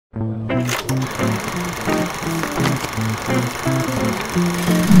Il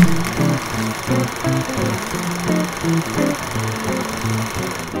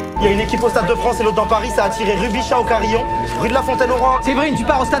y a une équipe au Stade de France et l'autre dans Paris, ça a tiré rue Bichat au Carillon, rue de la Fontaine-au-Roi. Séverine, tu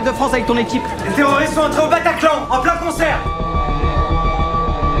pars au Stade de France avec ton équipe. Les terroristes sont entrés au Bataclan, en plein concert.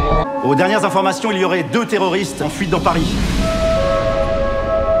 Aux dernières informations, il y aurait 2 terroristes en fuite dans Paris.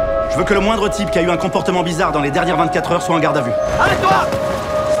 Je veux que le moindre type qui a eu un comportement bizarre dans les dernières 24 heures soit en garde à vue. Arrête-toi!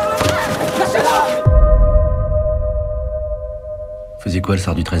 Faisait quoi le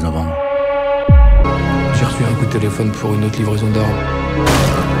soir du 13 novembre? J'ai reçu un coup de téléphone pour une autre livraison d'armes.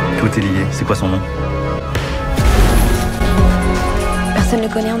 Tout est lié. C'est quoi son nom? Personne ne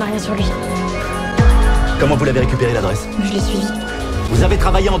le connaît, on n'a rien sur lui. Comment vous l'avez récupéré l'adresse? Je l'ai suivi. Vous avez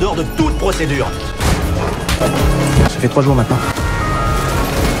travaillé en dehors de toute procédure. Ça fait 3 jours maintenant.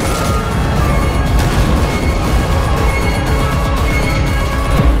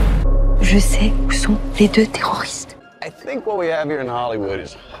 Je sais où sont les 2 terroristes. I think what we have here in Hollywood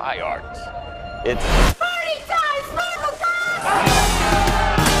is high art. It's party time, sparkle time!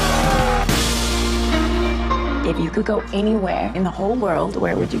 If you could go anywhere in the whole world,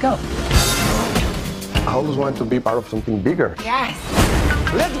 where would you go? I always wanted to be part of something bigger. Yes!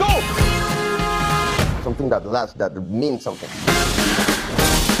 Let's go! Something that lasts, that means something.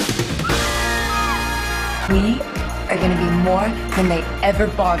 We are gonna be more than they ever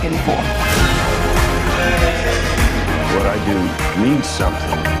bargained for. What I do means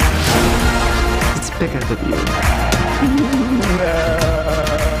something. It's bigger than you.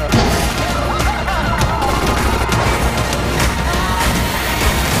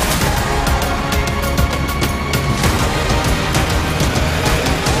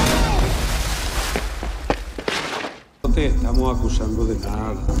 No te estamos acusando de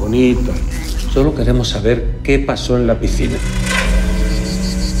nada, bonita. Solo queremos saber qué pasó en la piscina.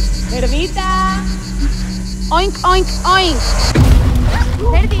 ¡Cerdita! ¡Oink, oink, oink!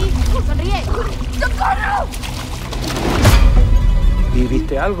 ¡Cerdi! ¡Sonríe! ¡Socorro! ¿Y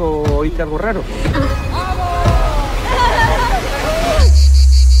viste algo? ¿Oíste algo raro?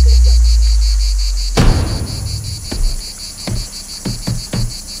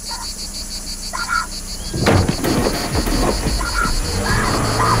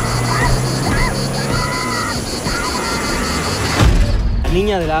 La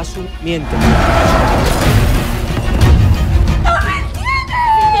niña de la azul miente. ¡No me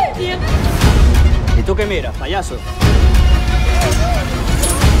entiendes! ¿Y tú qué miras, payaso?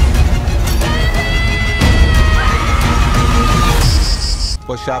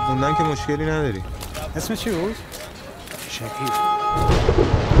 با شب موندن که مشکلی نداری. اسم چی بود؟ شکیب.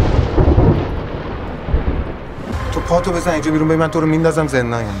 تو پاتو بزن اینجا بیرون، من تو رو میندازم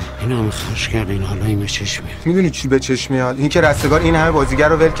زندان. یعنی اینا هم خرش کردین، حالا این به چشمی. میدونی چی به چشم میاد؟ این که رستگار این همه بازیگر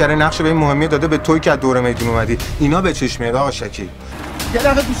رو ول کرده، نقش به این مهمی داده، به توی که از دور میدون اومدی. اینا به چشم میاد آقا شکیب. یه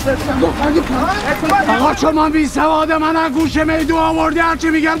دقیقه پیش برسم. آقا شما بی سواد من از گوش میدون آوردی، هرچی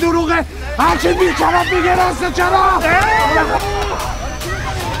میگم دروغه، هرچی بی‌طرف میگه راسته. چرا؟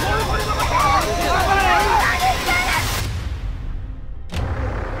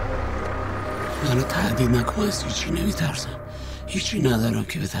 منو تهدید نکن، از هیچی نمیترسم. هیچی ندارم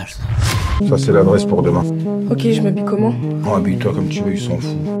که بترسم. Ça c'est l'adresse pour demain. Ok, je m'habille comment? Oh, habille-toi comme tu veux, ils s'en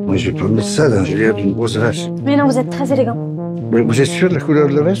foutent. Moi, je vais pas mettre ça dans une grosse veste. Mais non, vous êtes très élégant. Vous êtes sûr de la couleur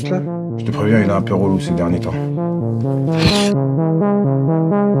de la veste, là? Je te préviens, il est un peu relou ces derniers temps.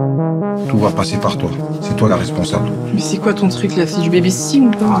 Tout va passer par toi. C'est toi la responsable. Mais c'est quoi ton truc là? C'est du babysitting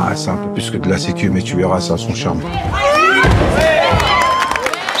ou pas? Ah, c'est un peu plus que de la sécu, mais tu verras, ça a son charme.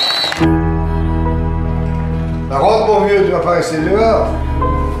 Rentre, mon vieux, tu vas pas rester dehors.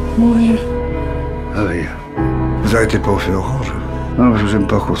 Ouais. Ah oui. Vous arrêtez pas au feu orange? Non, je vous aime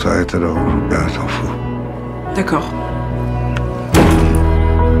pas qu'on s'arrête alors. Ah, t'en fous. D'accord.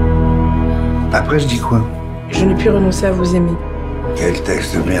 Après, je dis quoi? Je n'ai pu renoncer à vous aimer. Quel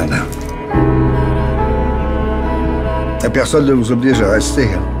texte de merde. La personne ne vous oblige à rester.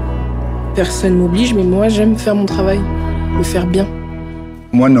 Personne m'oblige, mais moi j'aime faire mon travail. Le faire bien.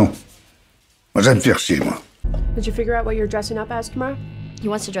 Moi, non. Moi, j'aime faire chier, moi. Did you figure out what you're dressing up as tomorrow? He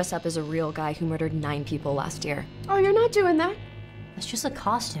wants to dress up as a real guy who murdered 9 people last year. Oh, you're not doing that. It's just a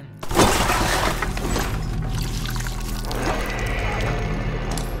costume.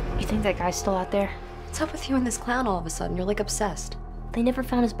 You think that guy's still out there? What's up with you and this clown all of a sudden? You're like obsessed. They never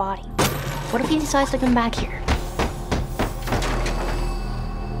found his body. What if he decides to come back here?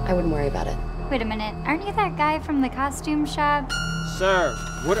 I wouldn't worry about it. Wait a minute, aren't you that guy from the costume shop? Sir,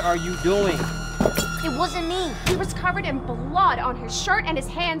 what are you doing? It wasn't me. He was covered in blood on his shirt and his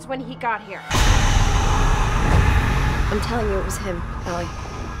hands when he got here. I'm telling you it was him, Ellie.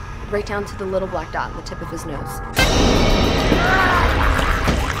 right down to the little black dot on the tip of his nose.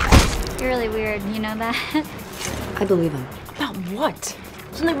 You're really weird, you know that? I believe him. About what?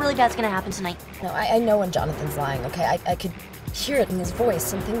 Something really bad's gonna happen tonight. No, I know when Jonathan's lying, okay? I could hear it in his voice.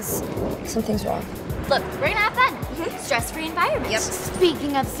 Something's wrong. Look, we're gonna have fun. Stress-free environment. Yep.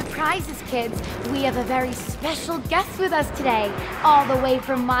 Speaking of surprises, kids, we have a very special guest with us today. All the way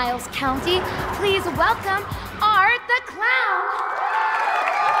from Miles County, please welcome Art the Clown.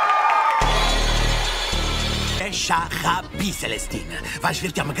 É Charrabi, Celestina. Vais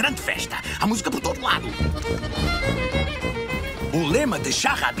ver que é uma grande festa. Há música por todo lado. O lema de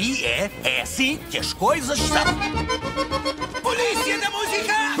Charrabi é assim que as coisas são. Polícia da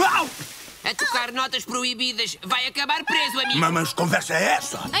música! Au! A tocar notas proibidas vai acabar preso, amigo. Mas que conversa é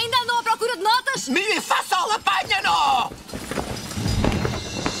essa? Ainda andam à procura de notas? Me faça a apanha-no!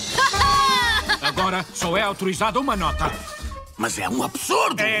 Agora só é autorizada uma nota. Mas é um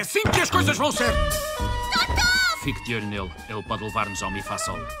absurdo! É assim que as coisas vão ser. Fique de olho nele. Ele pode levar-nos ao Mi Fá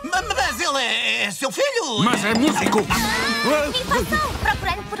Sol. Mas ele é seu filho? Mas é músico! Mi Fá Sol,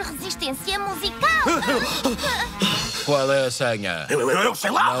 procurando por resistência musical. Qual é a senha? Eu sei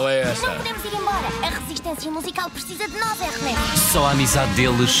lá! Não é essa. Não podemos ir embora. A resistência musical precisa de nós, Ernesto. Só a amizade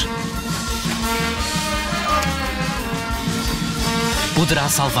deles poderá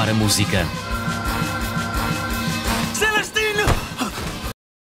salvar a música. Celestina!